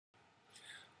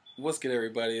What's good,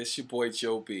 everybody? It's your boy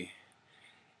JoBee,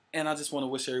 and I just want to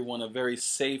wish everyone a very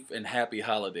safe and happy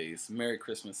holidays. Merry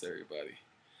Christmas, everybody.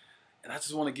 And I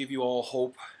just want to give you all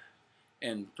hope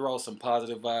and throw out some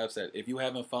positive vibes that if you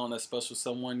haven't found that special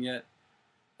someone yet,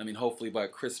 hopefully by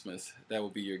Christmas, that will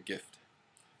be your gift.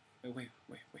 Wait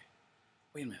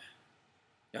a minute.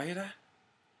 Y'all hear that?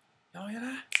 Y'all hear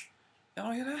that?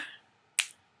 Y'all hear that?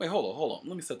 Wait, hold on.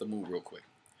 Let me set the mood real quick.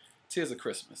 Tears of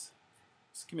Christmas.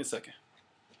 Just give me a second.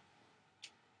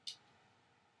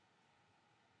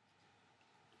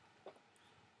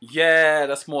 Yeah,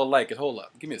 that's more like it. Hold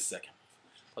up. Give me a second.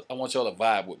 I want y'all to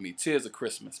vibe with me. Tears of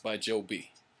Christmas by JoBee.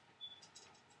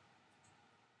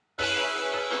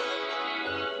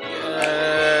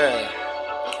 Yeah.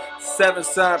 Seven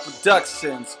Side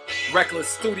Productions. Reckless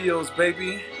Studios,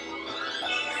 baby.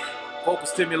 Vocal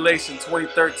Stimulation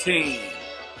 2013.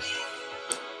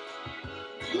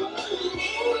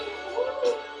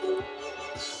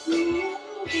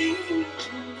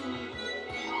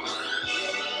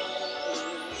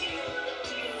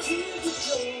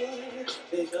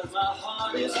 Because my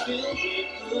heart is filled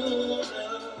with good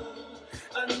love.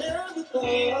 I never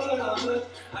thought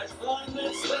I'd find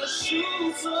that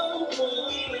special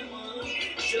someone.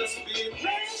 Just be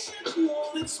patient,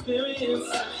 you'll experience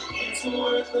it's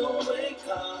worth the wait,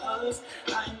 cause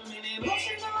I'm an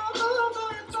emotional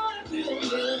lover and trying to feel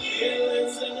the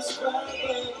feelings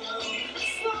indescribable.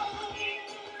 So,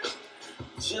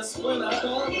 just when I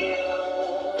thought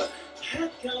love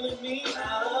had counted me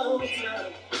out,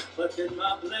 but then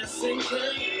my blessing came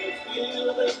to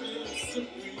feel that it's a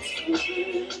peace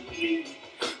within me.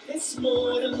 It's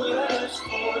more than what I asked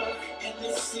for in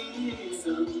this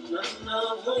season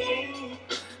of hope.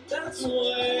 That's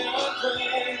why I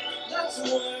cry. That's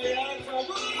why I cry.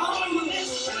 On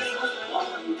this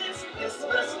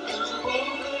Christmas,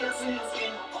 blessings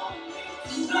came on me.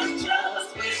 Not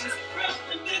just wishes,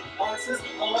 wrapped in big boxes,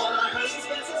 all I heard is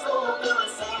blessings over the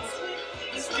songs.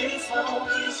 This is how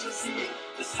we should see.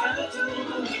 This had to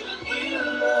believe that we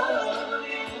love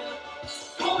you.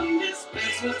 On this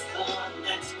Christmas, on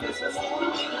next Christmas, on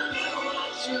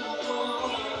what you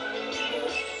want.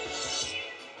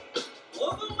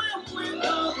 Overwhelmed with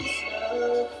all this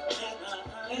love,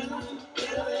 and I'm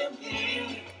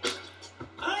feeling.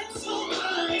 I'm so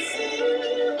glad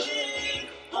sitting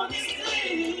on this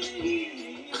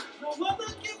day. No other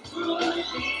can fully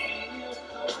feel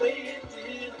the way it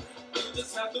did. You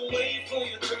just have to wait for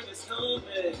your turn is coming.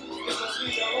 Because we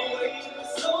always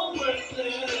so worth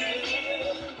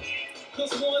it.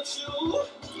 Cause once you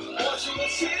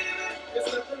achieve it, it's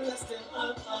nothing less than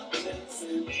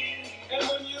amazing. And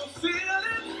when you feel it,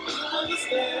 you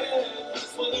understand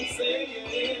that's what I'm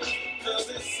saying. Cause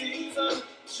this season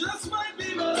just might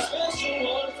be my special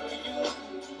one for you.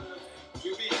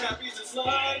 You'll be happy just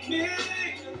like me.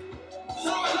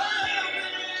 So happy.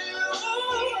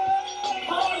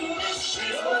 On this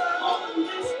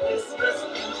Christmas,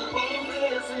 unusual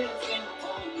blessings came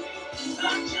upon me.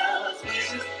 Not just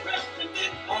wishes, wrapped in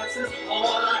big boxes. All I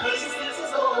heard is this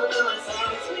is all the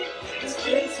songs we. This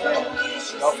kid's so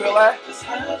Y'all feel that?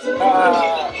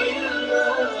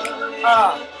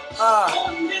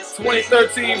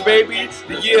 2013, baby.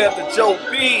 The year of the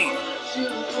JoBee.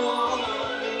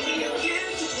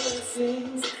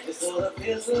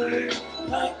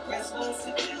 Like Christmas,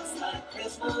 it feels like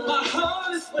Christmas. My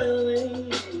heart is swelling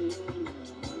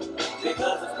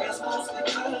because of Christmas,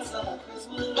 because of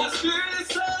Christmas. My spirit is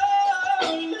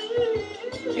soaring.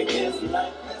 It feels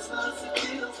like Christmas, it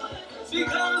feels like Christmas.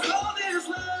 Because all this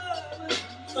love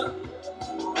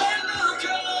and the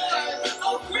joy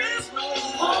of Christmas.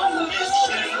 On this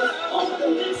Christmas,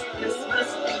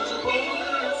 unusual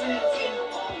blessings came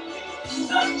upon me.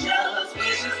 Not just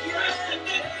wishes,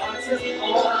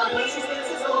 all I wish is this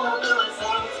is all the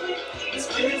songs we. This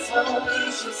Christmas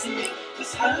we should see.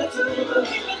 This had to believe that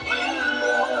we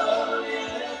love,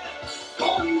 yeah.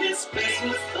 On this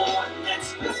Christmas, on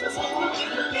next Christmas, on what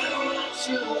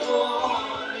you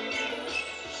want,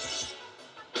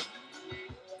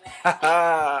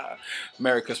 yeah.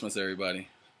 Merry Christmas, everybody.